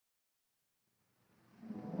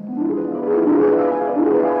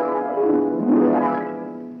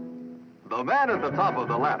The man at the top of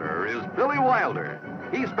the ladder is Billy Wilder.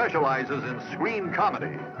 He specializes in screen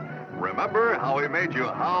comedy. Remember how he made you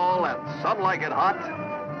howl and Some Like It Hot?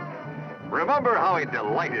 Remember how he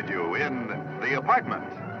delighted you in The Apartment?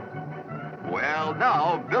 Well,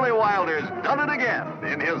 now Billy Wilder's done it again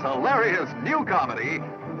in his hilarious new comedy,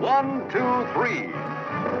 1, 2, 3.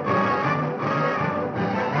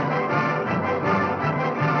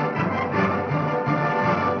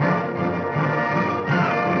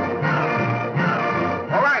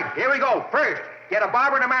 All right, here we go. First, get a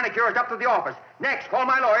barber and a manicurist up to the office. Next, call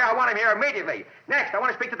my lawyer. I want him here immediately. Next, I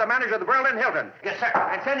want to speak to the manager of the Berlin Hilton. Yes, sir.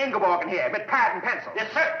 And send Ingeborg in here with pad and pencil.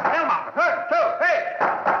 Yes, sir. Helmut. 1, 2, hey.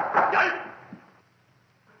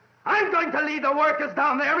 I'm going to lead the workers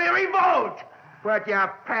down there in revolt. Put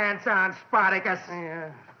your pants on, Spartacus.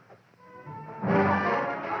 Yeah.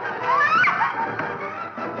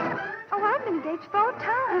 Oh, I've been engaged 4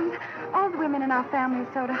 times. All the women in our family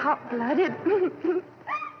are sort of hot-blooded.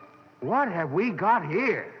 What have we got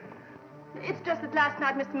here? It's just that last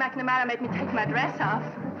night Mr. McNamara made me take my dress off.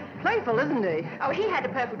 Playful, isn't he? Oh, he had a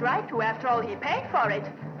perfect right to. After all, he paid for it.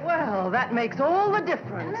 Well, that makes all the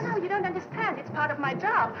difference. No, you don't understand. It's part of my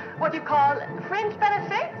job. What you call fringe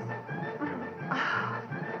benefits.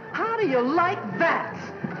 How do you like that?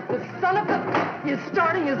 The son of a... is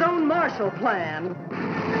starting his own Marshall Plan.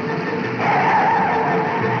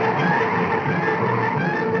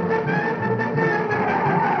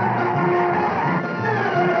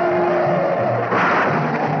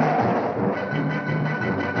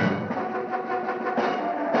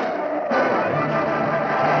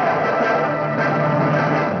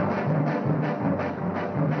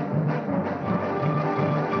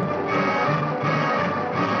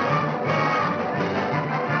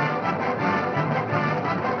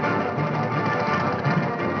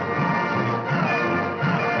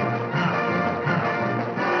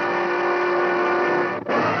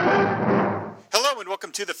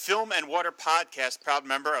 To the Film and Water Podcast, proud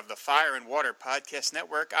member of the Fire and Water Podcast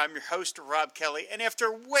Network. I'm your host, Rob Kelly, and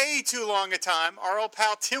after way too long a time, our old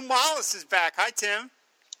pal Tim Wallace is back. Hi, Tim.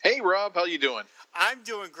 Hey, Rob. How you doing? I'm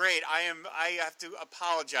doing great. I have to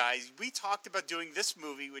apologize. We talked about doing this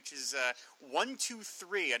movie, which is 1, 2,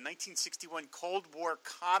 3, a 1961 Cold War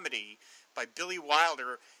comedy by Billy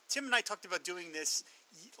Wilder. Tim and I talked about doing this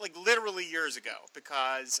like literally years ago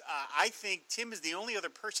because I think Tim is the only other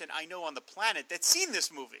person I know on the planet that's seen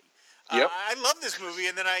this movie. Yep. I love this movie,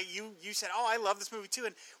 and then you said, oh, I love this movie too,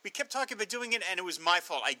 and we kept talking about doing it, and it was my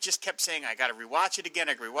fault. I just kept saying, I got to rewatch it again,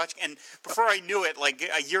 and before I knew it, like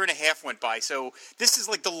a year and a half went by, so this is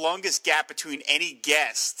like the longest gap between any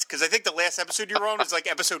guest, because I think the last episode you were on was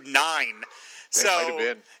like episode 9. So, it might have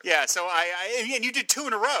been. Yeah, so and you did 2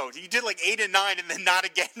 in a row. You did like 8 and 9 and then not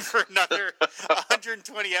again for another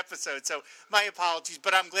 120 episodes. So my apologies,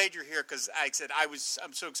 but I'm glad you're here because I said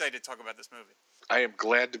I'm so excited to talk about this movie. I am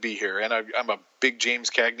glad to be here, and I'm a big James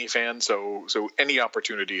Cagney fan, so any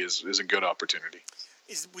opportunity is a good opportunity.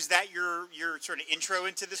 Was that your sort of intro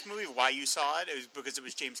into this movie? Why you saw it? It was because it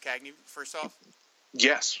was James Cagney first off?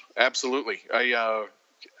 Yes, absolutely.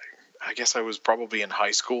 I guess I was probably in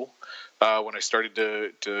high school when I started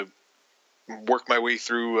to work my way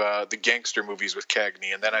through the gangster movies with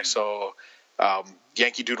Cagney, and then I saw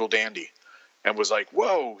Yankee Doodle Dandy and was like,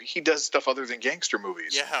 whoa, he does stuff other than gangster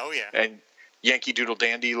movies. Yeah, oh yeah. And Yankee Doodle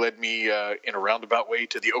Dandy led me in a roundabout way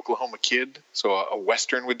to The Oklahoma Kid, so a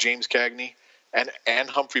Western with James Cagney and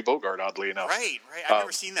Humphrey Bogart, oddly enough. Right. I've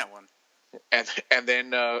never seen that one. And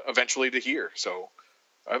then eventually to here. So,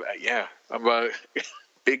 yeah, I'm a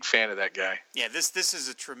big fan of that guy. Yeah, this is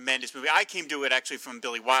a tremendous movie. I came to it actually from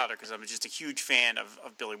Billy Wilder because I'm just a huge fan of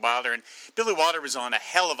Billy Wilder. And Billy Wilder was on a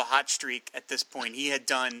hell of a hot streak at this point. He had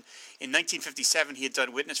done, in 1957, he had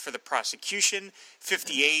done Witness for the Prosecution.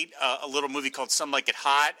 58, a little movie called Some Like It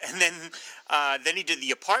Hot. And then he did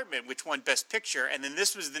The Apartment, which won Best Picture. And then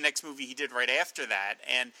this was the next movie he did right after that.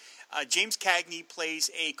 And James Cagney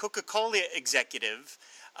plays a Coca-Cola executive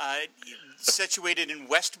situated in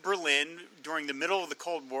West Berlin during the middle of the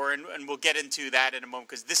Cold War, and we'll get into that in a moment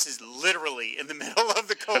because this is literally in the middle of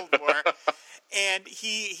the Cold War. And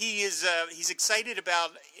he's excited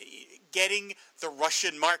about getting the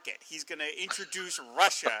Russian market. He's going to introduce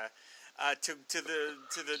Russia to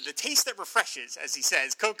the taste that refreshes, as he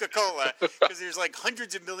says, Coca-Cola, because there's like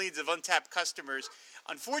hundreds of millions of untapped customers.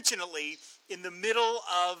 Unfortunately, in the middle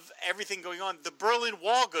of everything going on, the Berlin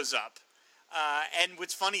Wall goes up. And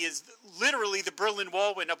what's funny is literally the Berlin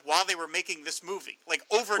Wall went up while they were making this movie. Like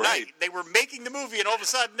overnight, Right. They were making the movie, and all of a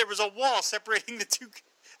sudden there was a wall separating the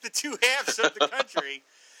two halves of the country.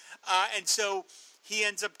 And so he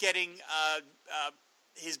ends up getting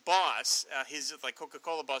his boss, his like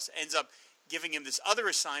Coca-Cola boss, ends up giving him this other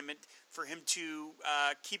assignment for him to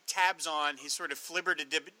keep tabs on his sort of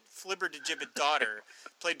flibber-to-gibbet daughter,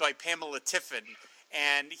 played by Pamela Tiffin.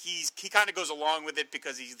 And he kind of goes along with it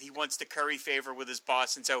because he wants to curry favor with his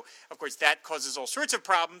boss. And so, of course, that causes all sorts of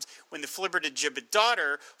problems when the flibber-to-gibbet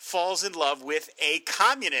daughter falls in love with a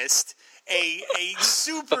communist, a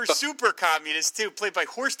super communist, too, played by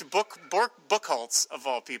Horst Buchholz, of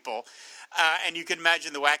all people. And you can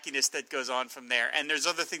imagine the wackiness that goes on from there. And there's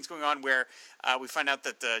other things going on where we find out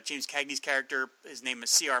that James Cagney's character, his name is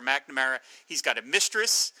C.R. McNamara, he's got a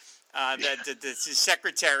mistress, that's his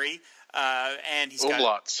secretary. And he's got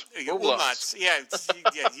Umlauts. Yeah,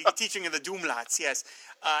 you're teaching him the Doomlauts, yes.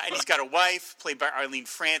 And he's got a wife played by Arlene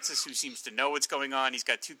Francis who seems to know what's going on. He's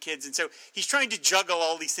got 2 kids, and so he's trying to juggle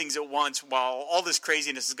all these things at once while all this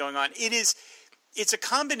craziness is going on. It's a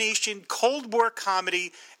combination Cold War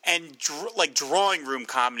comedy and drawing room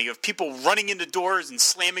comedy of people running into doors and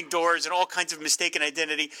slamming doors and all kinds of mistaken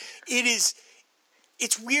identity. It's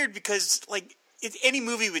weird because any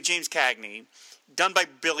movie with James Cagney done by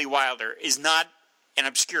Billy Wilder is not an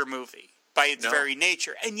obscure movie by its very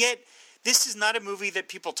nature. And yet, this is not a movie that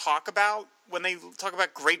people talk about when they talk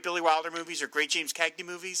about great Billy Wilder movies or great James Cagney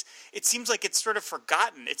movies. It seems like it's sort of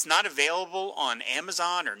forgotten. It's not available on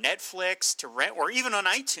Amazon or Netflix to rent or even on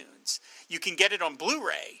iTunes. You can get it on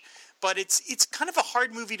Blu-ray. But it's kind of a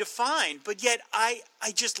hard movie to find. But yet, I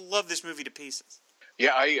just love this movie to pieces.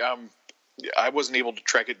 Yeah, I wasn't able to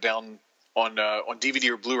track it down on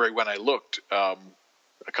DVD or Blu-ray when I looked a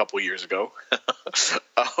couple of years ago,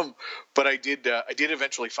 but I did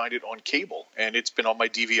eventually find it on cable, and it's been on my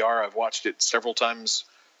DVR. I've watched it several times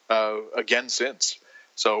again since.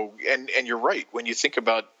 So, and you're right, when you think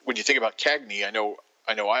about Cagney, I know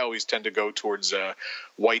I always tend to go towards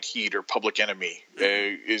White Heat or Public Enemy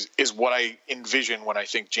is what I envision when I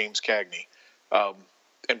think James Cagney,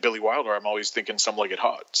 and Billy Wilder. I'm always thinking Some Like It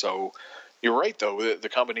Hot. So. You're right, though. The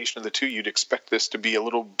combination of the two, you'd expect this to be a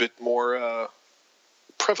little bit more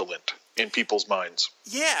prevalent in people's minds.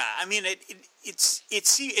 Yeah, I mean, it's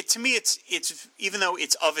to me, it's even though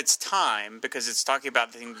it's of its time because it's talking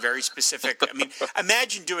about things very specific. I mean,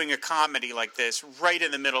 imagine doing a comedy like this right in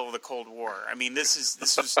the middle of the Cold War. I mean,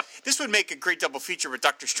 this would make a great double feature with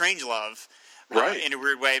Dr. Strangelove, right? In a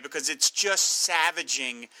weird way, because it's just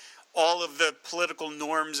savaging all of the political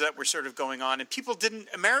norms that were sort of going on. And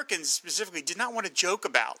Americans specifically, did not want to joke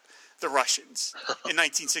about the Russians in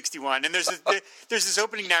 1961. And there's this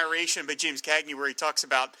opening narration by James Cagney where he talks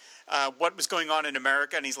about what was going on in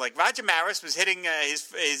America. And he's like, Roger Maris was hitting his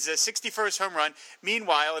 61st home run.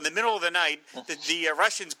 Meanwhile, in the middle of the night, the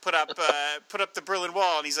Russians put up the Berlin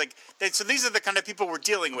Wall. And he's like, so these are the kind of people we're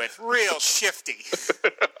dealing with. Real shifty.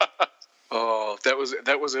 Oh, there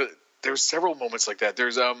was several moments like that.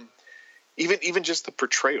 There's even just the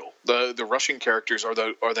portrayal. The Russian characters are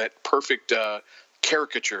that perfect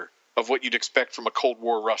caricature of what you'd expect from a Cold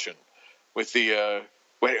War Russian, with the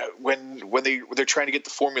when they're trying to get the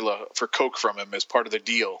formula for Coke from him as part of the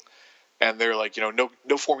deal, and they're like,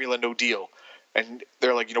 no formula, no deal, and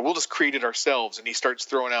they're like, we'll just create it ourselves, and he starts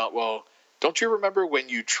throwing out, well, don't you remember when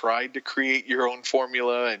you tried to create your own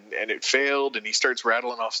formula and it failed, and he starts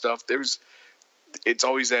rattling off stuff. It's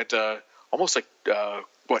always that almost like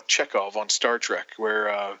what Chekhov on Star Trek,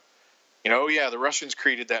 where the Russians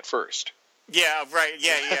created that first. Yeah, right.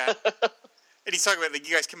 Yeah. And he's talking about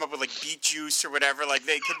you guys came up with beet juice or whatever.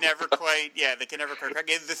 They could never quite. Yeah, they could never quite.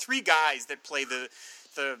 The 3 guys that play the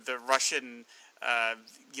Russian,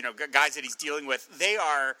 guys that he's dealing with, they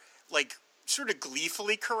are sort of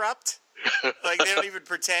gleefully corrupt. They don't even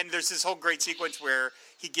pretend. There's this whole great sequence where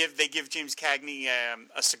they give James Cagney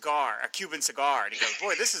a cigar, a Cuban cigar, and he goes,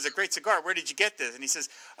 "Boy, this is a great cigar. Where did you get this?" And he says,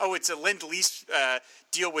 "Oh, it's a Lend-Lease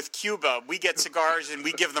deal with Cuba. We get cigars and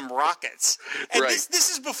we give them rockets." And right.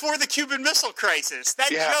 this is before the Cuban Missile Crisis.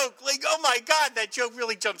 That joke, oh my God, that joke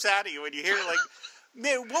really jumps out at you when you hear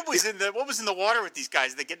man, what was in the water with these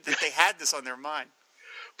guys that they had this on their mind.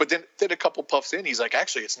 But then a couple puffs in, he's like,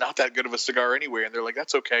 actually, it's not that good of a cigar anyway. And they're like,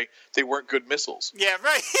 that's okay. They weren't good missiles. Yeah,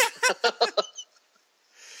 right.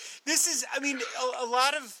 This is, a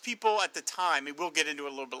lot of people at the time, and we'll get into it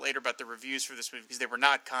a little bit later about the reviews for this movie because they were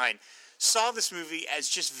not kind, saw this movie as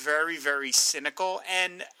just very, very cynical.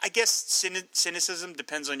 And I guess cynicism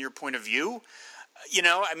depends on your point of view.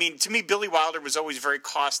 To me, Billy Wilder was always very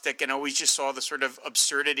caustic and always just saw the sort of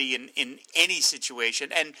absurdity in any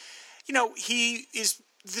situation. And,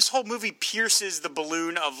 this whole movie pierces the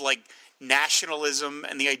balloon of nationalism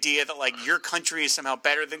and the idea that your country is somehow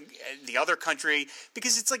better than the other country,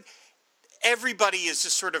 because it's everybody is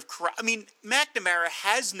just sort of corrupt. McNamara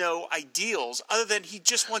has no ideals other than he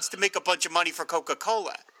just wants to make a bunch of money for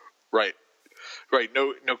Coca-Cola. Right. Right.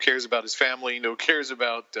 No cares about his family. No cares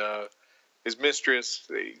about his mistress.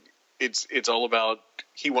 It's all about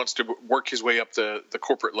he wants to work his way up the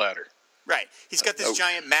corporate ladder. Right. He's got this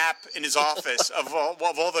giant map in his office of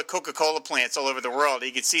all the Coca-Cola plants all over the world.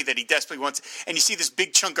 You can see that he desperately wants, and you see this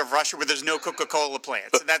big chunk of Russia where there's no Coca-Cola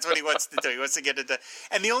plants, and that's what he wants to do. He wants to get into,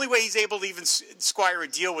 and the only way he's able to even squire a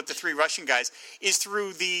deal with the three Russian guys is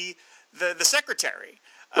through the secretary.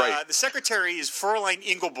 Right. The secretary is Fräulein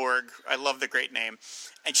Ingeborg. I love the great name.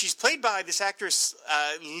 And she's played by this actress,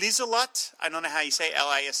 Liselott. I don't know how you say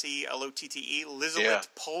Liselotte. Liselott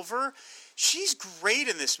Pulver. She's great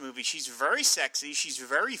in this movie. She's very sexy. She's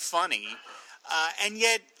very funny. And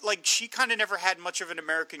yet, like, she kind of never had much of an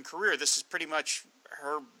American career. This is pretty much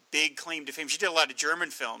her big claim to fame. She did a lot of German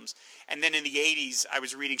films. And then in the 80s, I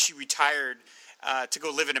was reading, she retired to go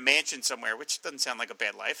live in a mansion somewhere, which doesn't sound like a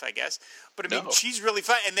bad life, I guess. But, I mean, she's really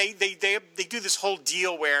fun. And they do this whole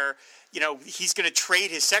deal where, you know, he's going to trade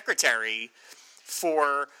his secretary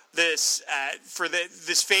for this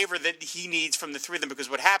this favor that he needs from the three of them, because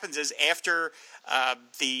what happens is after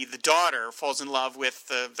the daughter falls in love with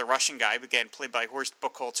the Russian guy, again played by Horst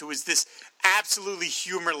Buchholz, who is this absolutely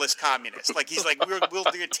humorless communist. Like he's like we'll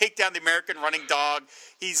take down the American running dog.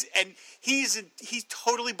 He's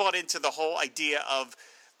totally bought into the whole idea of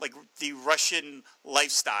like the Russian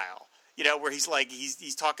lifestyle. You know, where he's like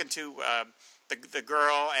he's talking to the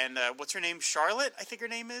girl and what's her name? Charlotte, I think her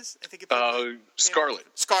name is. I think Scarlett.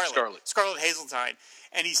 Scarlett Hazeltine.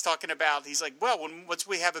 And he's talking about. He's like, well, once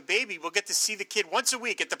we have a baby, we'll get to see the kid once a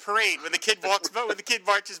week at the parade when the kid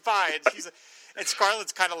marches by. And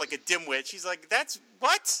Scarlett's kind of like a dimwit. She's like, that's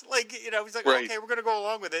what? Like, you know, he's like, right. Okay, we're going to go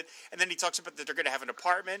along with it. And then he talks about that they're going to have an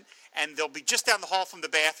apartment and they'll be just down the hall from the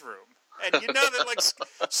bathroom. And you know that like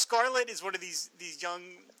Scarlett is one of these young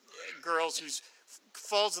girls who's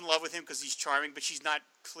falls in love with him because he's charming, but she's not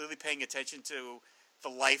clearly paying attention to the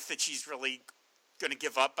life that she's really going to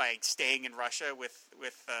give up by staying in Russia with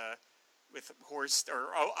Horst or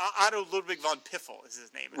Otto Ludwig von Piffel is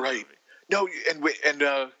his name. Right. No, and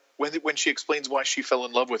when she explains why she fell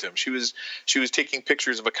in love with him, she was taking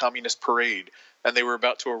pictures of a communist parade, and they were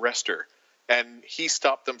about to arrest her, and he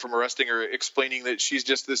stopped them from arresting her, explaining that she's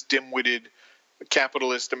just this dim-witted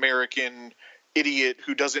capitalist American idiot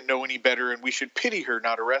who doesn't know any better, and we should pity her,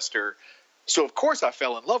 not arrest her. So of course I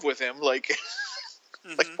fell in love with him. Like,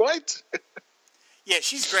 like what? Yeah,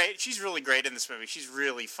 she's great. She's really great in this movie. She's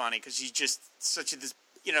really funny because she's just such this.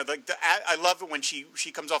 You know, I love it when she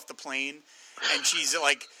comes off the plane and she's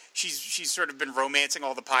like she's sort of been romancing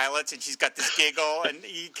all the pilots and she's got this giggle and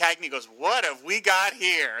Cagney goes, "What have we got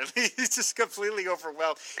here?" He's just completely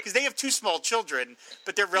overwhelmed because they have two small children,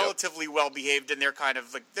 but they're relatively well behaved and they're kind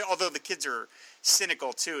of like, although the kids are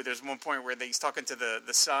cynical too. There's one point where he's talking to the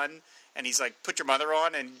son and he's like, "Put your mother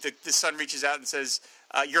on," and the son reaches out and says,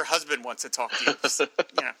 "Your husband wants to talk to you."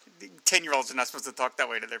 You know, 10-year-olds are not supposed to talk that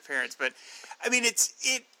way to their parents, but I mean,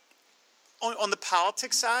 on the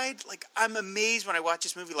politics side, like I'm amazed when I watch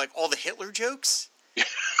this movie, like all the Hitler jokes,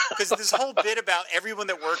 because this whole bit about everyone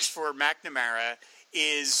that works for McNamara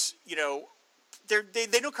is, you know,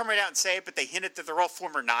 they don't come right out and say it, but they hint at that they're all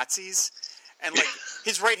former Nazis, and like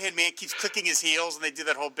his right hand man keeps clicking his heels, and they do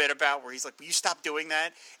that whole bit about where he's like, "Will you stop doing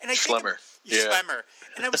that?" And I think Schlemmer,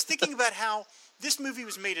 and I was thinking about how this movie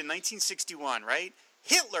was made in 1961, right?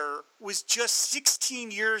 Hitler was just 16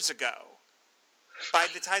 years ago by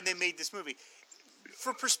the time they made this movie.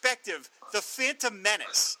 For perspective, the Phantom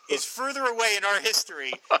Menace is further away in our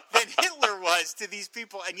history than Hitler was to these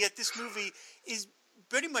people, and yet this movie is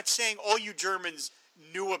pretty much saying all you Germans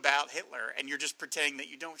knew about Hitler, and you're just pretending that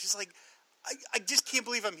you don't. Just like, I just can't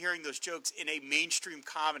believe I'm hearing those jokes in a mainstream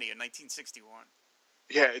comedy in 1961.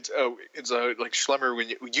 Yeah, it's like Schlemmer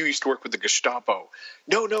when you used to work with the Gestapo.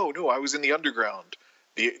 No, I was in the underground.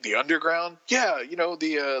 The underground? Yeah, you know,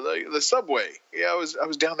 the subway. Yeah, I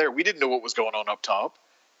was down there. We didn't know what was going on up top.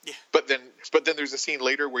 Yeah. But then there's a scene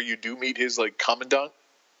later where you do meet his like commandant.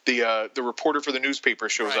 The reporter for the newspaper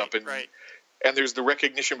shows up and there's the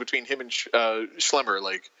recognition between him and Schlemmer.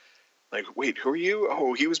 Like, wait, who are you?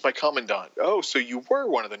 Oh, he was my commandant. Oh, so you were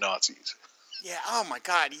one of the Nazis. Yeah. Oh my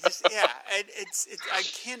God. I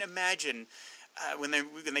can't imagine when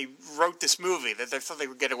they wrote this movie that they thought they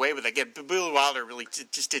would get away with it. Again, Billy Wilder really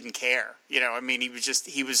just didn't care. You know, I mean, he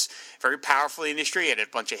was very powerful in the industry. He had a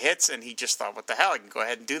bunch of hits, and he just thought, "What the hell? I can go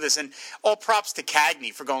ahead and do this." And all props to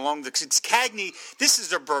Cagney for going along. Because Cagney, this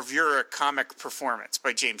is a bravura comic performance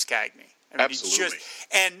by James Cagney. I mean, Absolutely.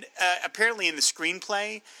 And apparently in the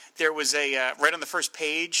screenplay, there was a right on the first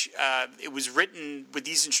page. It was written with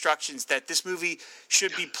these instructions that this movie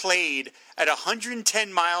should be played at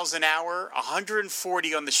 110 miles an hour,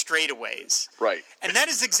 140 on the straightaways. Right. And that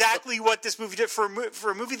is exactly what this movie did. For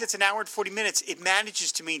a movie that's an hour and 40 minutes, it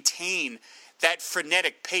manages to maintain that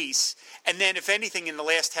frenetic pace. And then, if anything, in the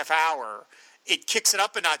last half hour, it kicks it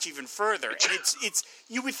up a notch even further. And it's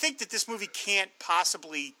you would think that this movie can't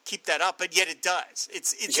possibly keep that up, but yet it does.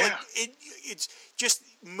 It's just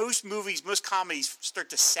most movies, most comedies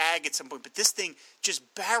start to sag at some point, but this thing just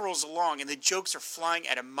barrels along, and the jokes are flying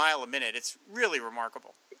at a mile a minute. It's really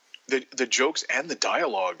remarkable. The jokes and the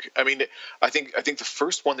dialogue. I mean, I think the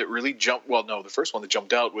first one that really jumped. Well, no, the first one that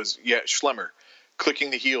jumped out was Schlemmer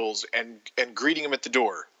clicking the heels and greeting him at the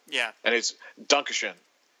door. Yeah. And it's Dankeschön.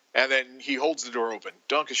 And then he holds the door open,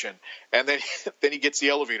 Dankeschön. And then he gets the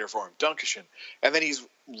elevator for him, Dankeschön. And then he's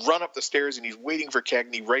run up the stairs and he's waiting for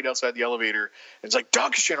Cagney right outside the elevator. And it's like,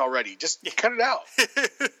 Dankeschön already, just cut it out.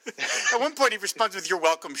 At one point he responds with, "You're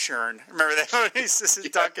welcome, Schern." Remember that? This is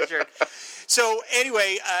Dankeschön. So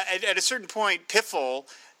anyway, at a certain point, Piffle,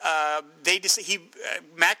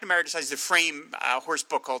 McNamara decides to frame Horst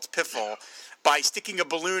Buchholz, Piffle, by sticking a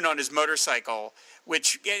balloon on his motorcycle,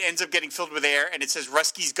 which ends up getting filled with air, and it says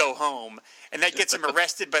 "Ruskies go home," and that gets him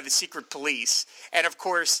arrested by the secret police. And of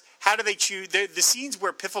course, how do they choose? The scenes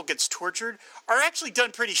where Piffle gets tortured are actually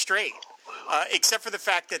done pretty straight, except for the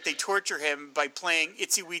fact that they torture him by playing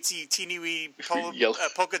 "Itsy Weetsy Teeny Wee Yellow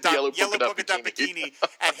Polka Dot Bikini"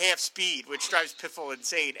 at half speed, which drives Piffle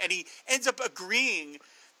insane. And he ends up agreeing,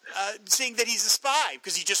 saying that he's a spy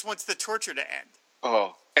because he just wants the torture to end.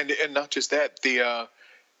 Oh, and not just that, Cagney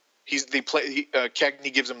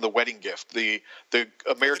gives him the wedding gift, the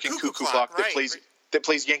American cuckoo clock that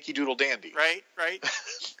plays Yankee Doodle Dandy. Right.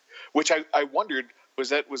 Which I wondered,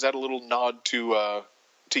 was that a little nod to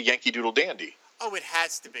Yankee Doodle Dandy? Oh, it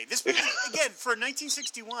has to be. This movie, again, for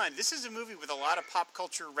 1961, this is a movie with a lot of pop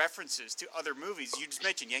culture references to other movies. You just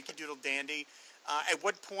mentioned Yankee Doodle Dandy. At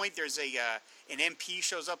what point there's an MP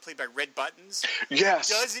shows up played by Red Buttons. Yes.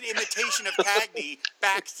 Does an imitation of Cagney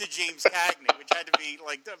back to James Cagney, which had to be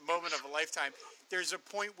like the moment of a lifetime. There's a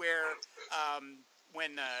point where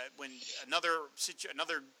when another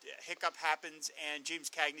hiccup happens and James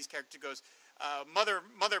Cagney's character goes, Mother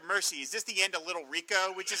Mercy, is this the end of Little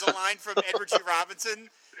Rico? Which is a line from Edward G. Robinson,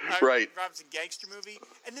 right? Robinson gangster movie.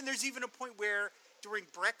 And then there's even a point where during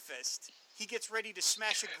breakfast he gets ready to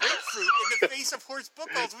smash a grapefruit in the face of Horst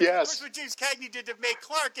Buchholz, which is of course what James Cagney did to Mae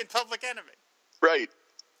Clark in Public Enemy. Right.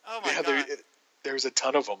 Oh my God. There's a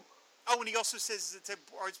ton of them. Oh, and he also says that at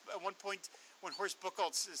one point when Horst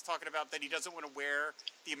Buchholz is talking about that he doesn't want to wear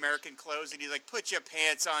the American clothes, and he's like, "Put your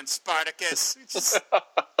pants on, Spartacus."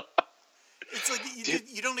 It's like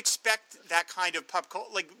you don't expect that kind of pop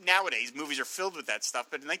culture. Like nowadays, movies are filled with that stuff.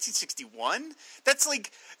 But in 1961, that's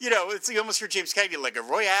like, it's like almost hear James Cagney like a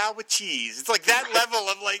Royale with cheese. It's like that level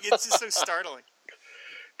of like, it's just so startling.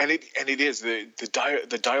 And it is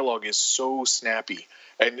the dialogue is so snappy,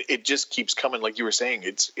 and it just keeps coming. Like you were saying,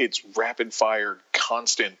 it's rapid fire,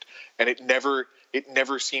 constant, and it never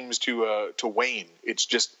seems to wane. It's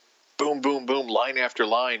just boom, boom, boom, line after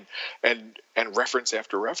line, and reference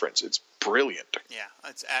after reference. It's brilliant. Yeah,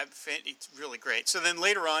 it's really great. So then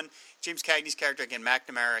later on, James Cagney's character, again,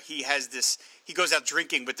 McNamara, he goes out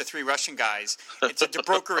drinking with the three Russian guys to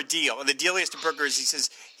broker a deal. And the deal he has to broker is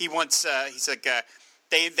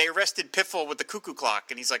they arrested Piffle with the cuckoo clock.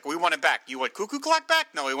 And he's like, "We want it back." "You want cuckoo clock back?"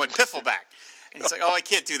 "No, we want Piffle back." And he's like, "Oh, I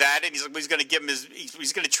can't do that." And he's like, he's going to give him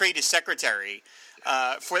he's going to trade his secretary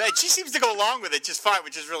for that. She seems to go along with it just fine,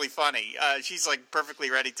 which is really funny. She's like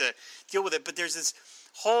perfectly ready to deal with it. But there's this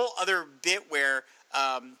whole other bit where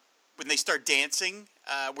when they start dancing,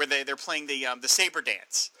 where they're playing the saber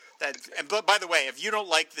dance. But by the way, if you don't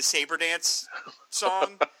like the saber dance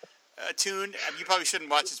song tune, you probably shouldn't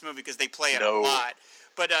watch this movie because they play it a lot.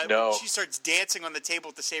 But when she starts dancing on the table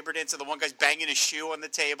with the saber dance, and the one guy's banging his shoe on the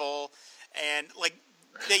table, and like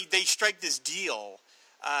they strike this deal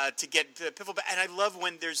to get the Piffle back. And I love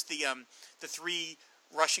when there's the three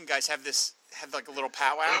Russian guys have like a little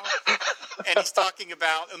powwow, and he's talking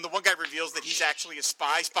about, and the one guy reveals that he's actually a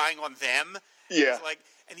spy spying on them. Yeah.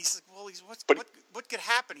 He's like, well, what could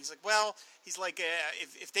happen? He's like, well,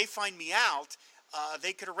 if they find me out,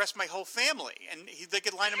 they could arrest my whole family, and they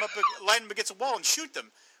could line them against a wall and shoot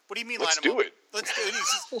them. What do you mean? Let's do it. Let's do it. He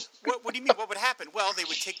says, what do you mean? What would happen? Well, they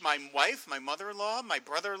would take my wife, my mother-in-law, my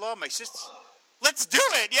brother-in-law, my sister. Let's do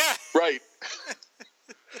it. Yeah. Right.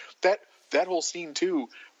 That whole scene too.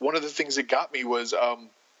 One of the things that got me was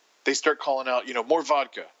they start calling out, more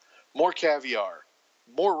vodka, more caviar,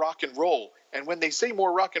 more rock and roll. And when they say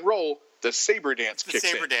more rock and roll, the saber dance kicks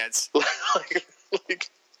in. The saber dance.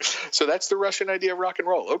 So that's the Russian idea of rock and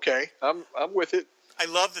roll. Okay, I'm with it. I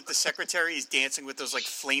love that the secretary is dancing with those like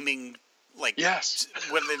flaming, like yes,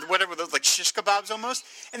 whatever those like shish kebabs almost.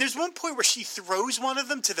 And there's one point where she throws one of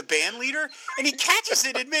them to the band leader, and he catches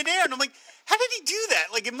it in midair. And I'm like, how did he do that?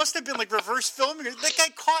 Like it must have been like reverse filming. That guy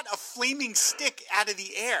caught a flaming stick out of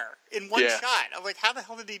the air in one shot. I'm like, how the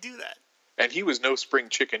hell did he do that? And he was no spring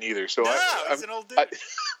chicken either. So he's an old dude.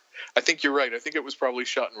 I think you're right. I think it was probably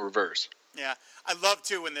shot in reverse. Yeah, I love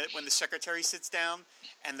too when the secretary sits down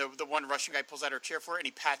and the one Russian guy pulls out her chair for her and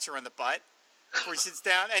he pats her on the butt before he sits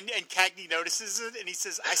down and Cagney notices it and he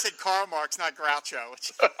says, "I said Karl Marx, not Groucho."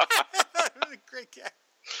 Which great guy.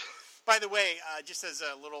 By the way, just as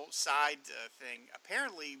a little side thing,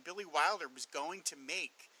 apparently Billy Wilder was going to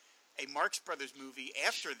make a Marx Brothers movie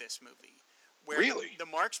after this movie, where the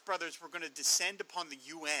Marx Brothers were going to descend upon the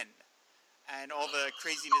UN. And all the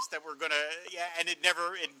craziness that we're gonna, and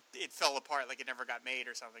it fell apart, like it never got made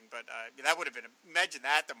or something. But that would have been, imagine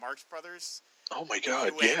that, the Marx Brothers. Oh my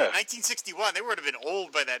God, yeah. 1961, they would have been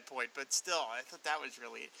old by that point, but still, I thought that was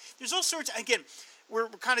really. There's all sorts. Again, we're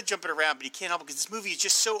kind of jumping around, but you can't help it because this movie is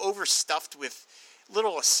just so overstuffed with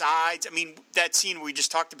little asides. I mean, that scene we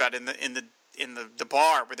just talked about in the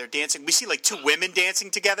bar where they're dancing. We see like two women dancing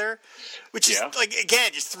together, which is like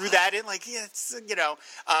again just threw that in, like it's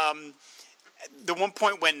the one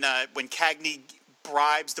point when Cagney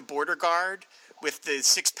bribes the border guard with the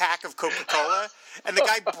 6-pack of Coca-Cola, and the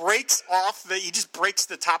guy breaks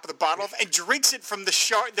the top of the bottle off and drinks it from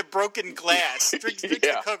the broken glass. Drinks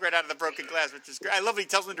the Coke right out of the broken glass, which is great. I love it. He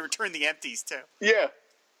tells them to return the empties too. Yeah,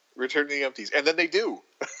 return the empties, and then they do.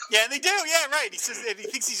 Yeah, they do. Yeah, right. He says he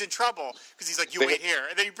thinks he's in trouble because he's like, "You wait here,"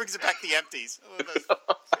 and then he brings it back the empties. Oh, that's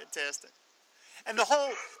fantastic. And the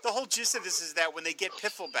whole gist of this is that when they get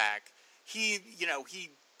Piffle back. He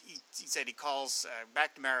said he calls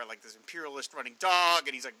McNamara like this imperialist running dog,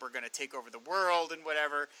 and he's like, we're going to take over the world and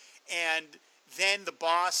whatever. And then the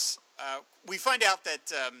boss, we find out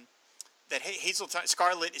that Hazeltine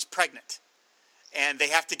Scarlett is pregnant, and they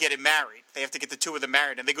have to get him married. They have to get the two of them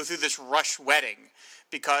married, and they go through this rush wedding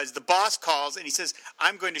because the boss calls and he says,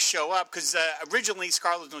 I'm going to show up because originally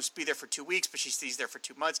Scarlett was supposed to be there for 2 weeks, but she stays there for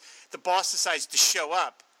 2 months. The boss decides to show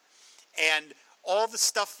up, and all the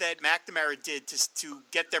stuff that McNamara did to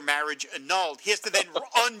get their marriage annulled, he has to then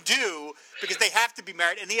undo because they have to be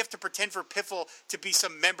married, and they have to pretend for Piffle to be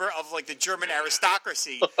some member of like the German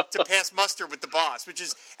aristocracy to pass muster with the boss,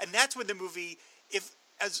 and that's when the movie,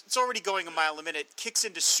 as it's already going a mile a minute, kicks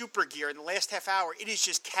into super gear. In the last half hour, it is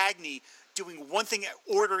just Cagney doing one thing,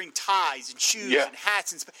 ordering ties and shoes and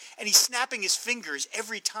hats, and he's snapping his fingers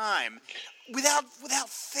every time without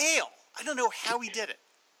fail. I don't know how he did it.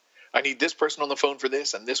 I need this person on the phone for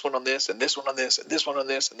this, and this one on this, and this one on this, and this one on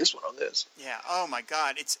this, and this one on this. Yeah. Oh my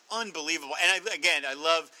God, it's unbelievable. And I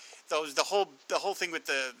love those. The whole thing with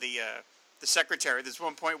the secretary. There's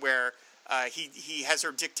one point where he has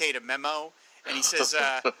her dictate a memo, and he says,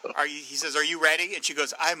 "Are you ready?" And she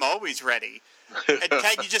goes, "I'm always ready." And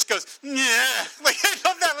Cagney just goes, "Yeah." Like I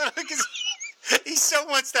love that little because. He's so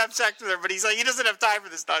one step second with her, but he's like he doesn't have time for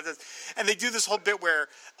this nonsense. And they do this whole bit where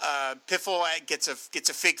Piffle gets a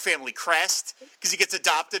fake family crest because he gets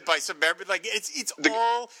adopted by some member. Like it's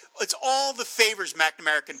all the favors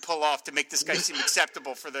McNamara can pull off to make this guy seem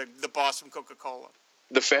acceptable for the boss from Coca-Cola.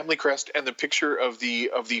 The family crest and the picture of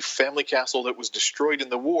the family castle that was destroyed in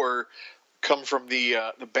the war come from the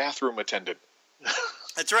bathroom attendant.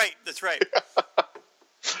 That's right.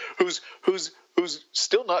 Who's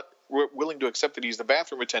still not willing to accept that he's the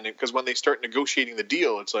bathroom attendant because when they start negotiating the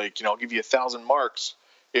deal, it's like, I'll give you 1,000 marks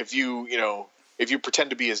if you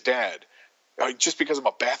pretend to be his dad. Just because I'm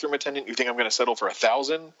a bathroom attendant, you think I'm going to settle for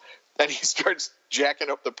 1,000? And he starts jacking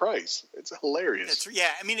up the price. It's hilarious.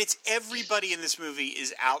 It's everybody in this movie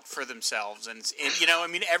is out for themselves, and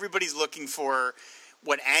everybody's looking for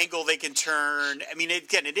what angle they can turn.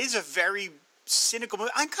 It is a very cynical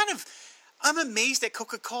movie. I'm amazed that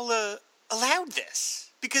Coca-Cola allowed this.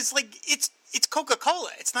 Because it's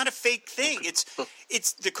Coca-Cola. It's not a fake thing.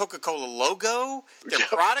 It's the Coca-Cola logo. Their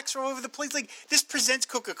products are all over the place. Like this presents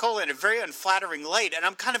Coca-Cola in a very unflattering light, and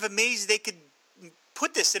I'm kind of amazed they could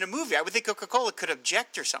put this in a movie. I would think Coca-Cola could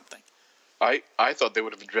object or something. I thought they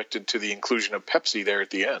would have objected to the inclusion of Pepsi there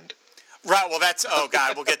at the end. Right. Well,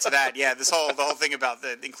 we'll get to that. Yeah, the whole thing about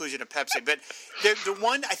the inclusion of Pepsi. But the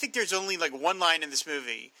one, I think there's only like one line in this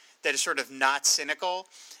movie that is sort of not cynical.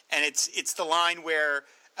 And it's the line where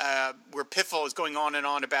where Piffle is going on and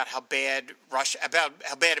on about how bad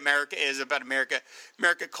America is, about America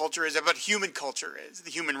culture is, about human culture is,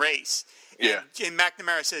 the human race. Yeah. And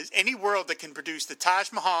McNamara says, any world that can produce the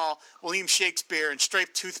Taj Mahal, William Shakespeare, and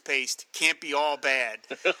striped toothpaste can't be all bad.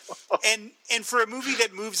 and for a movie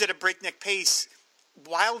that moves at a breakneck pace,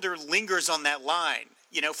 Wilder lingers on that line,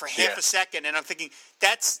 for half a second. And I'm thinking,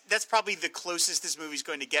 that's probably the closest this movie's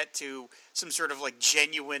going to get to some sort of like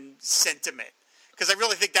genuine sentiment. Because I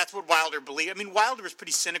really think that's what Wilder believed. I mean, Wilder was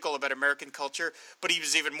pretty cynical about American culture, but he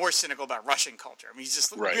was even more cynical about Russian culture. I mean, he's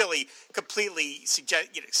just really completely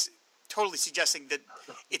totally suggesting that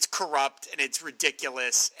it's corrupt and it's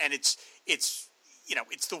ridiculous and it's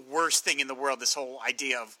the worst thing in the world. This whole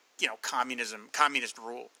idea of communist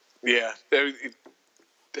rule. Yeah, I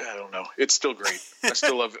don't know. It's still great. I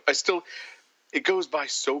still love it. It goes by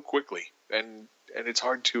so quickly, and it's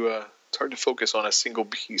hard to focus on a single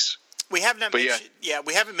piece. We haven't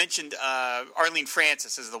mentioned Arlene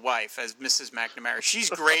Francis as the wife, as Mrs. McNamara. She's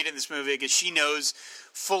great in this movie because she knows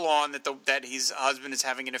full on that his husband is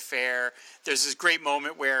having an affair. There's this great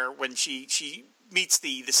moment when she meets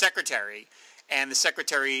the secretary, and the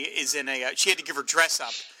secretary is she had to give her dress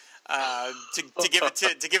up to give it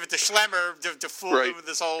to Schlemmer to fool him with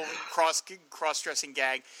this whole cross dressing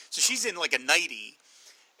gag. So she's in like a nightie.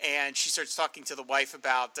 And she starts talking to the wife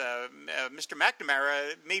about Mr.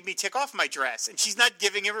 McNamara made me take off my dress, and she's not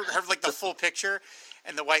giving her like the full picture.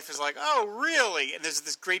 And the wife is like, "Oh, really?" And there's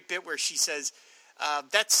this great bit where she says,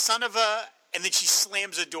 "That son of a," and then she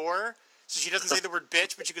slams a door, so she doesn't say the word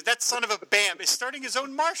bitch, but she goes, "That son of a bam is starting his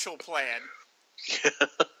own Marshall Plan."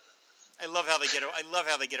 I love how they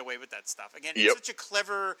get away with that stuff. Again, it's such a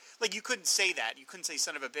clever. Like you couldn't say that. You couldn't say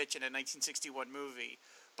 "son of a bitch" in a 1961 movie.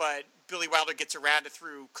 But Billy Wilder gets around it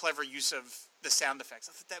through clever use of the sound effects.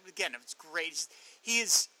 I thought that, again, it's great.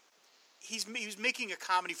 He's making a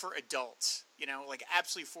comedy for adults, like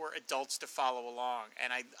absolutely for adults to follow along.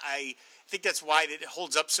 And I think that's why it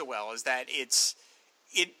holds up so well, is that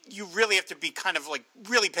you really have to be kind of like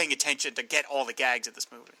really paying attention to get all the gags of this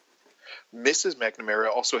movie. Mrs. McNamara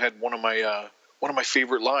also had one of my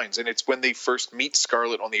favorite lines, and it's when they first meet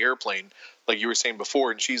Scarlett on the airplane, like you were saying before,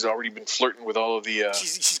 and she's already been flirting with all of the.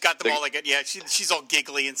 She's got them all like yeah. She's all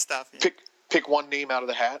giggly and stuff. Yeah. Pick one name out of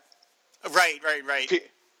the hat. Right.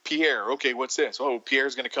 Pierre. Okay, what's this? Oh,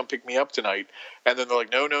 Pierre's going to come pick me up tonight, and then they're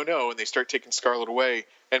like, no, and they start taking Scarlett away,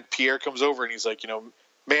 and Pierre comes over and he's like,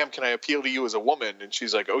 ma'am, can I appeal to you as a woman? And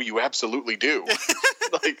she's like, oh, you absolutely do.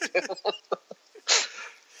 Because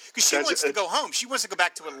she wants to go home. She wants to go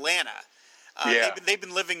back to Atlanta. They've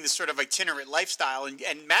been living this sort of itinerant lifestyle, and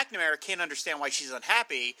McNamara can't understand why she's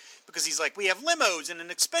unhappy because he's like, we have limos and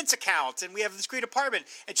an expense account, and we have this great apartment,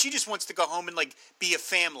 and she just wants to go home and like be a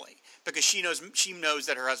family because she knows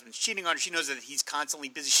that her husband's cheating on her. She knows that he's constantly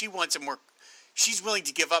busy. She wants him more. She's willing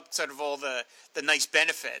to give up sort of all the nice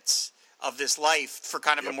benefits of this life for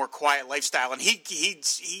kind of a more quiet lifestyle, and he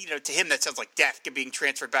to him that sounds like death being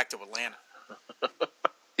transferred back to Atlanta.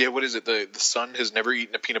 Yeah, what is it? The son has never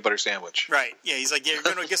eaten a peanut butter sandwich. Right. Yeah, he's like, you're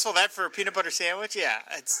going to guess all that for a peanut butter sandwich? Yeah.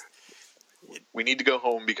 We need to go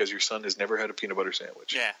home because your son has never had a peanut butter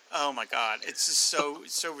sandwich. Yeah. Oh, my God. It's just so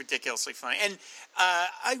ridiculously funny. And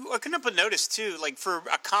I couldn't help but notice, too, like for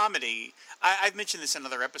a comedy, I've mentioned this in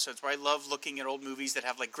other episodes where I love looking at old movies that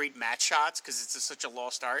have like great matte shots because it's such a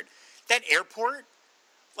lost art. That airport...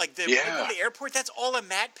 Like the airport, that's all a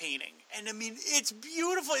matte painting. And I mean, it's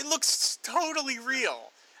beautiful. It looks totally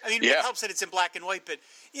real. I mean, it helps that it's in black and white, but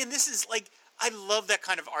this is like, I love that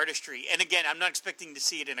kind of artistry. And again, I'm not expecting to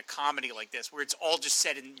see it in a comedy like this, where it's all just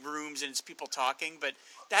set in rooms and it's people talking, but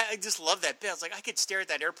I just love that bit. I was like, I could stare at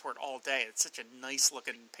that airport all day. It's such a nice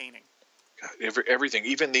looking painting. God, everything,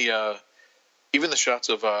 even the shots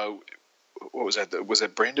of, what was that? Was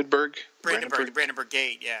it Brandenburg? Brandenburg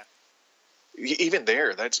Gate, yeah. Even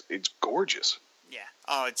there, it's gorgeous. Yeah.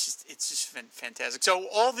 Oh, it's just fantastic. So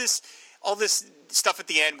all this stuff at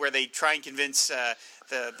the end where they try and convince the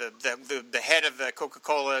head of the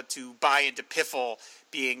Coca-Cola to buy into Piffle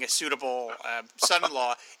being a suitable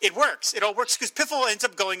son-in-law, it works. It all works because Piffle ends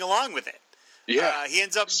up going along with it. Yeah. He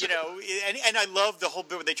ends up, and I love the whole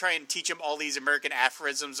bit where they try and teach him all these American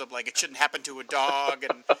aphorisms of like, it shouldn't happen to a dog.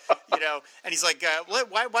 And, and he's like,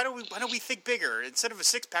 why don't we think bigger? Instead of a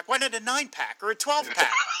 6-pack, why not a 9-pack or a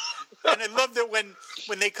 12-pack? And I love that when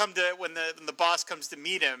the boss comes to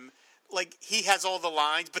meet him, like he has all the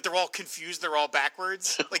lines, but they're all confused. They're all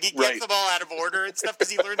backwards. Like he gets them all out of order and stuff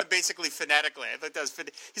because he learned them basically phonetically. I thought that was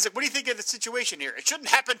he's like, what do you think of the situation here? It shouldn't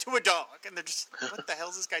happen to a dog. And they're just, what the hell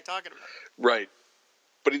is this guy talking about? Right.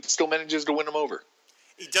 But he still manages to win him over.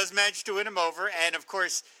 He does manage to win him over. And of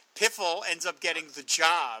course, Piffle ends up getting the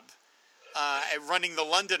job at running the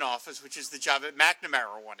London office, which is the job that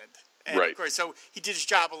McNamara wanted. And Right. Of course, so he did his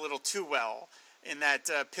job a little too well in that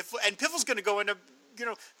Piffle's going to go into,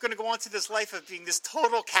 going to go on to this life of being this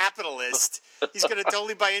total capitalist. He's going to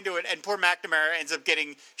totally buy into it. And poor McNamara ends up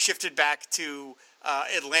getting shifted back to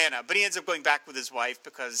Atlanta, but he ends up going back with his wife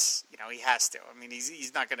because, he has to. I mean,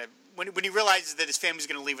 he's not going to, when he realizes that his family's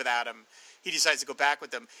going to leave without him, he decides to go back with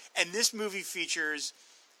them. And this movie features,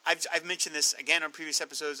 I've mentioned this again on previous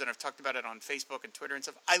episodes, and I've talked about it on Facebook and Twitter and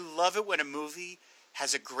stuff. I love it when a movie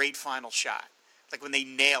has a great final shot. Like when they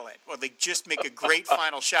nail it, or they just make a great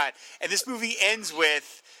final shot. And this movie ends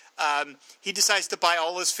with he decides to buy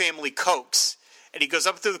all his family Cokes. And he goes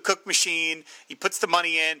up to the Coke machine, he puts the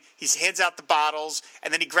money in, he hands out the bottles,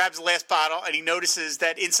 and then he grabs the last bottle, and he notices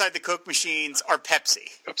that inside the Coke machines are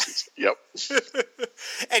Pepsi. Pepsi. Yep.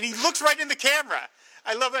 And he looks right in the camera.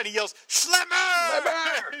 I love it. And he yells,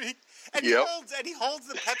 "Schlemmer!" and Yep. he holds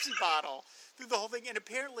the Pepsi bottle through the whole thing. And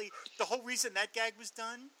apparently, the whole reason that gag was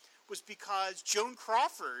done was because Joan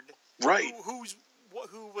Crawford, Right. who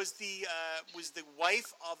was the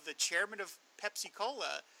wife of the chairman of Pepsi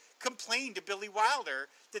Cola, complained to Billy Wilder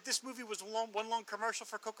that this movie was one long commercial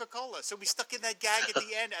for Coca-Cola. So we stuck in that gag at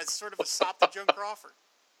the end as sort of a sop to Joan Crawford.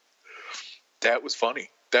 That was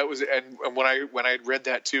funny. That was, and when I read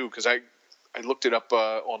that too, because I looked it up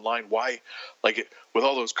online. Why, with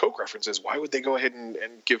all those Coke references, why would they go ahead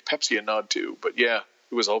and give Pepsi a nod too? But yeah,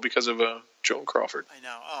 it was all because of Joan Crawford. I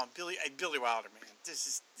know. Oh, Billy Wilder, man.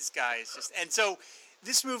 This guy is just. And so,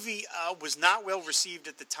 this movie was not well received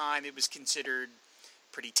at the time. It was considered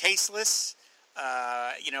pretty tasteless.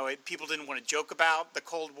 People didn't want to joke about the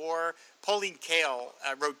Cold War. Pauline Kael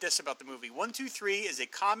wrote this about the movie: 1, 2, 3 is a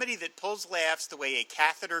comedy that pulls laughs the way a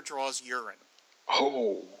catheter draws urine.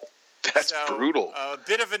 Oh, that's brutal. A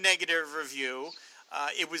bit of a negative review.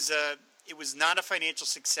 It was not a financial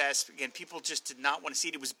success. Again, people just did not want to see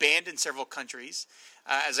it. It was banned in several countries.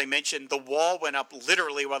 As I mentioned, the wall went up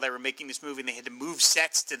literally while they were making this movie, and they had to move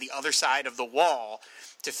sets to the other side of the wall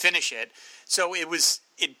to finish it. So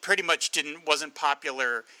it pretty much wasn't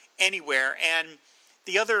popular anywhere. And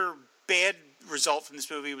the other bad result from this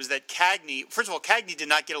movie was that Cagney did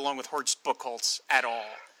not get along with Horst Buchholz at all.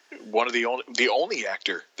 One of the only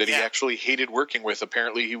actor that he actually hated working with.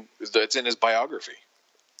 Apparently, that's in his biography.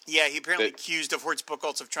 Yeah, he apparently accused of Horst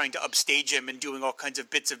Buchholz of trying to upstage him and doing all kinds of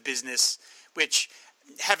bits of business, which,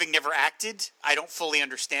 having never acted, I don't fully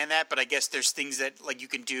understand that, but I guess there's things that you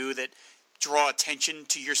can do that draw attention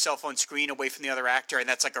to yourself on screen away from the other actor, and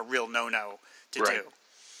that's a real no-no to do.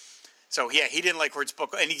 So, yeah, he didn't like Horst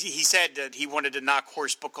Buchholz, and he said that he wanted to knock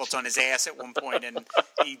Horst Buchholz on his ass at one point, and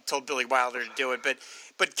he told Billy Wilder to do it.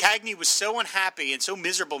 But Cagney was so unhappy and so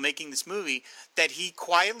miserable making this movie that he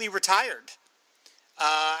quietly retired.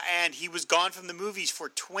 And he was gone from the movies for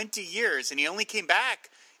 20 years, and he only came back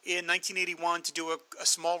in 1981 to do a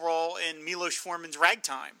small role in Milos Forman's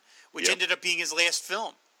Ragtime, which ended up being his last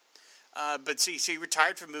film. But he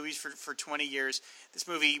retired from movies for 20 years. This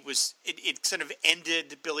movie it sort of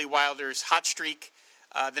ended Billy Wilder's hot streak.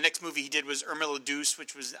 The next movie he did was Irma la Douce,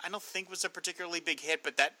 which I don't think was a particularly big hit,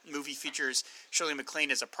 but that movie features Shirley MacLaine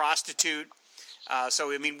as a prostitute.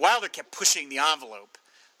 Wilder kept pushing the envelope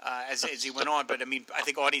as he went on, but I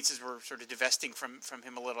think audiences were sort of divesting from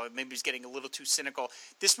him a little. Maybe he's getting a little too cynical.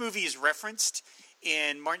 This movie is referenced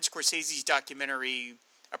in Martin Scorsese's documentary,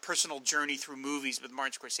 A Personal Journey Through Movies with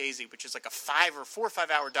Martin Scorsese, which is like a 4 or 5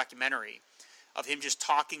 hour documentary of him just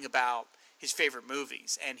talking about his favorite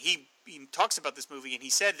movies. And he talks about this movie, and he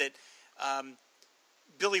said that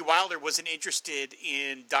Billy Wilder wasn't interested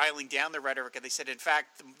in dialing down the rhetoric. And they said, in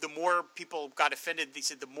fact, the more people got offended, they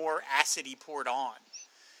said the more acid he poured on,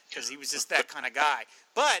 because he was just that kind of guy.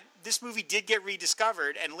 But this movie did get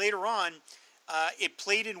rediscovered, and later on, it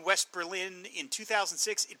played in West Berlin in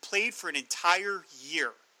 2006. It played for an entire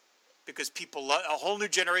year because a whole new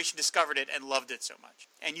generation discovered it and loved it so much.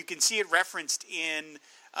 And you can see it referenced in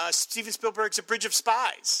Steven Spielberg's A Bridge of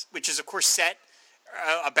Spies, which is, of course, set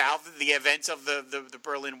about the events of the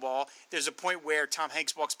Berlin Wall. There's a point where Tom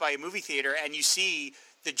Hanks walks by a movie theater, and you see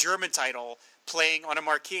the German title playing on a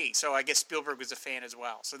marquee. So I guess Spielberg was a fan as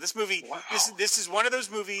well. So this movie, this is one of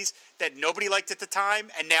those movies that nobody liked at the time,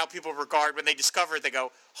 and now people regard when they discover it, they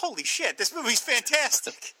go, holy shit, this movie's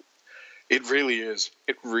fantastic. It really is.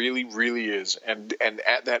 It really, really is. And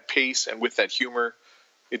at that pace and with that humor,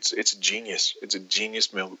 it's a genius. It's a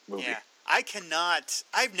genius movie. Yeah.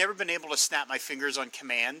 I've never been able to snap my fingers on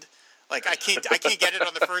command Like I can't get it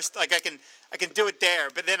on the first. Like I can do it there,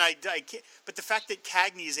 but then I can't. But the fact that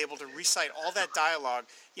Cagney is able to recite all that dialogue,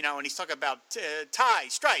 you know, and he's talking about tie,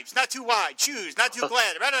 stripes, not too wide, shoes, not too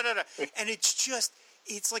glad, and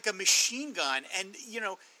it's like a machine gun, and you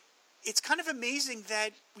know. It's kind of amazing that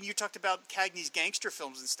when you talked about Cagney's gangster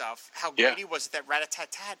films and stuff, how great he was at that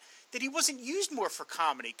rat-a-tat-tat, that he wasn't used more for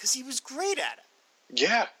comedy because he was great at it.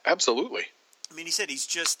 Yeah, absolutely. I mean, he said he's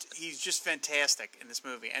just fantastic in this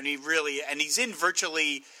movie, and he's in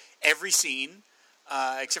virtually every scene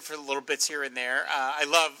except for the little bits here and there.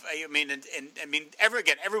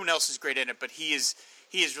 Everyone else is great in it, but he is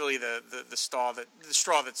really the straw that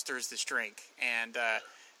stirs this drink, and.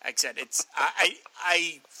 Like I said,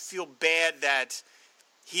 I feel bad that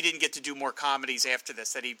he didn't get to do more comedies after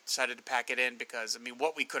this, that he decided to pack it in because, I mean,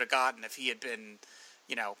 what we could have gotten if he had been,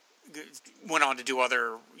 you know, went on to do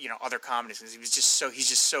other comedies, because he's just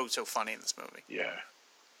so funny in this movie. Yeah.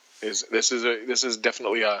 This is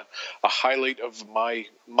definitely a highlight of my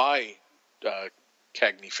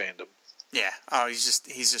Cagney fandom. Yeah. Oh, he's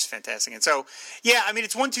just fantastic. And so, yeah, I mean,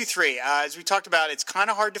 it's 1, 2, 3. As we talked about, it's kind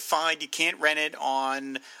of hard to find. You can't rent it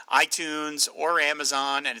on iTunes or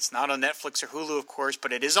Amazon, and it's not on Netflix or Hulu, of course,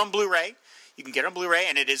 but it is on Blu-ray. You can get it on Blu-ray,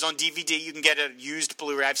 and it is on DVD. You can get a used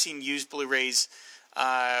Blu-ray. I've seen used Blu-rays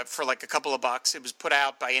for like a couple of bucks. It was put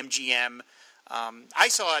out by MGM. I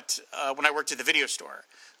saw it when I worked at the video store.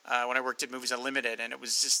 When I worked at Movies Unlimited, and it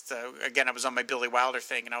was just, again, I was on my Billy Wilder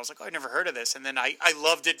thing, and I was like, oh, I never heard of this, and then I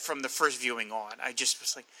loved it from the first viewing on. I just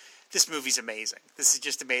was like, this movie's amazing. This is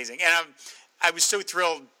just amazing. And I was so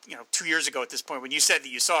thrilled, 2 years ago at this point when you said that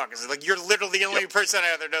you saw it, because like, you're literally the only person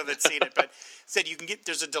I ever know that's seen it, but said you can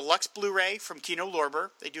there's a deluxe Blu-ray from Kino Lorber.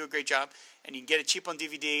 They do a great job, and you can get it cheap on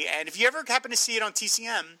DVD, and if you ever happen to see it on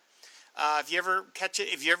TCM, if you ever catch it,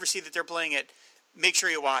 if you ever see that they're playing it, make sure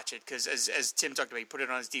you watch it, because as Tim talked about, he put it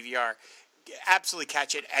on his DVR. Absolutely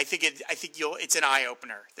catch it. I think it's an eye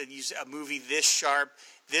opener that a movie this sharp,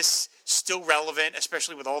 this still relevant,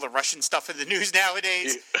 especially with all the Russian stuff in the news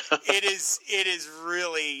nowadays. It is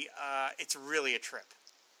really it's really a trip.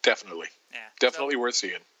 Definitely. Yeah. Definitely worth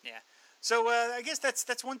seeing. Yeah. So I guess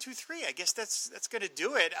that's 1, 2, 3. I guess that's going to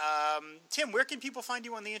do it. Tim, where can people find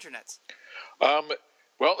you on the internet?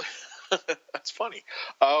 Well, that's funny.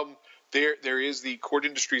 There is the Cord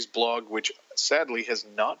Industries blog, which sadly has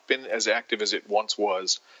not been as active as it once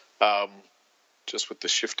was. Just with the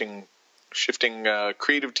shifting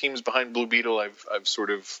creative teams behind Blue Beetle, I've sort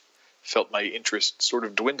of felt my interest sort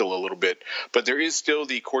of dwindle a little bit. But there is still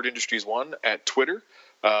the Cord Industries one at Twitter,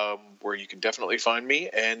 where you can definitely find me.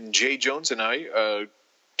 And Jay Jones and I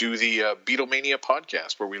do the Beatlemania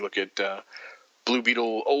podcast, where we look at Blue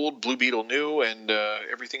Beetle old, Blue Beetle new, and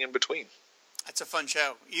everything in between. That's a fun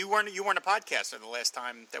show. You weren't a podcaster the last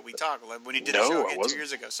time that we talked, when you did the show again 2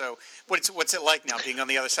 years ago. So what's it like now being on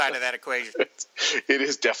the other side of that equation? It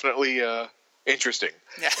is definitely interesting,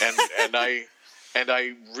 and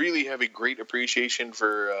I really have a great appreciation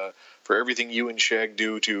for everything you and Shag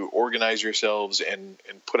do to organize yourselves and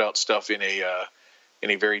put out stuff in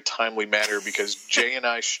a very timely manner, because Jay and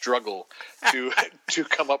I struggle to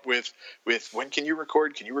come up with when can you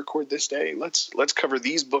record? Can you record this day? Let's cover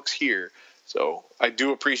these books here. So I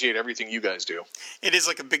do appreciate everything you guys do. It is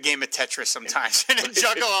like a big game of Tetris sometimes, and to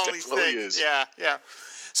juggle all these things. Is. Yeah.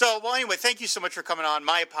 So, well, anyway, thank you so much for coming on.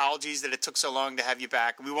 My apologies that it took so long to have you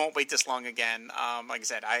back. We won't wait this long again. Like I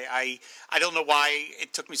said, I don't know why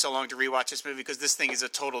it took me so long to rewatch this movie, because this thing is a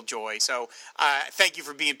total joy. So thank you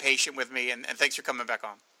for being patient with me, and thanks for coming back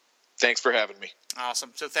on. Thanks for having me.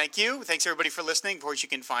 Awesome. So thank you. Thanks, everybody, for listening. Of course, you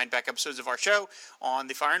can find back episodes of our show on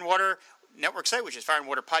the Fire and Water Network site, which is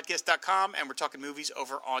fireandwaterpodcast.com, and we're talking movies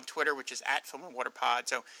over on Twitter, which is at Film and Water Pod.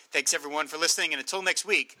 So thanks, everyone, for listening, and until next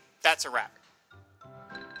week, that's a wrap.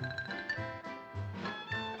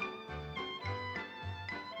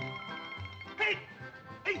 Hey!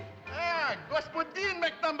 Господин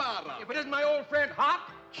McNamara! If it isn't my old friend Hawk,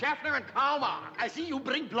 Schaffner, and Kalmar. I see you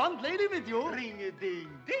bring blonde lady with you.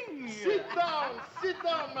 Ring-a-ding-ding. Sit down,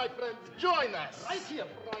 my friends. Join us. Right here,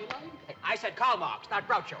 Fräulein. I said Karl Marx, not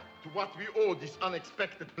Groucho. To what we owe this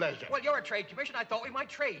unexpected pleasure. Well, you're a trade commission. I thought we might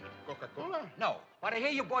trade. Coca-Cola? No, but I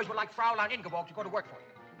hear you boys would like Fraulein Ingeborg to go to work for you.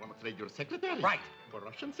 You want to trade your secretary? Right. For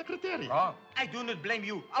Russian secretary? Wrong. I do not blame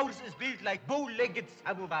you. Ours is built like bow-legged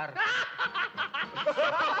samovar.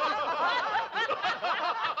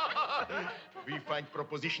 We find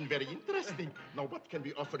proposition very interesting. Now, what can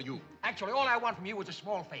we offer you? Actually, all I want from you is a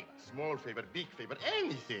small favor. Small favor, big favor,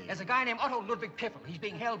 anything. There's a guy named Otto Ludwig Piffel. He's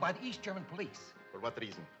being held by the East German police. For what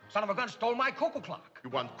reason? Son of a gun stole my cuckoo clock.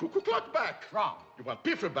 You want cuckoo clock back? Wrong. You want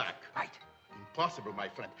Piffer back? Right. impossible, my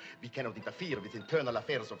friend. We cannot interfere with internal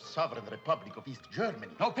affairs of Sovereign Republic of East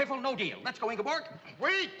Germany. No piffle, no deal. Let's go, Ingeborg.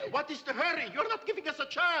 Wait! What is the hurry? You're not giving us a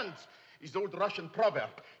chance. It's the old Russian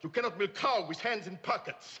proverb. You cannot milk cow with hands in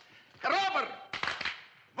pockets. Herr Ober!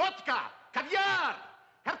 Vodka! Caviar!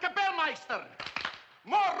 Herr Kapellmeister!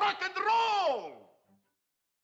 More rock and roll!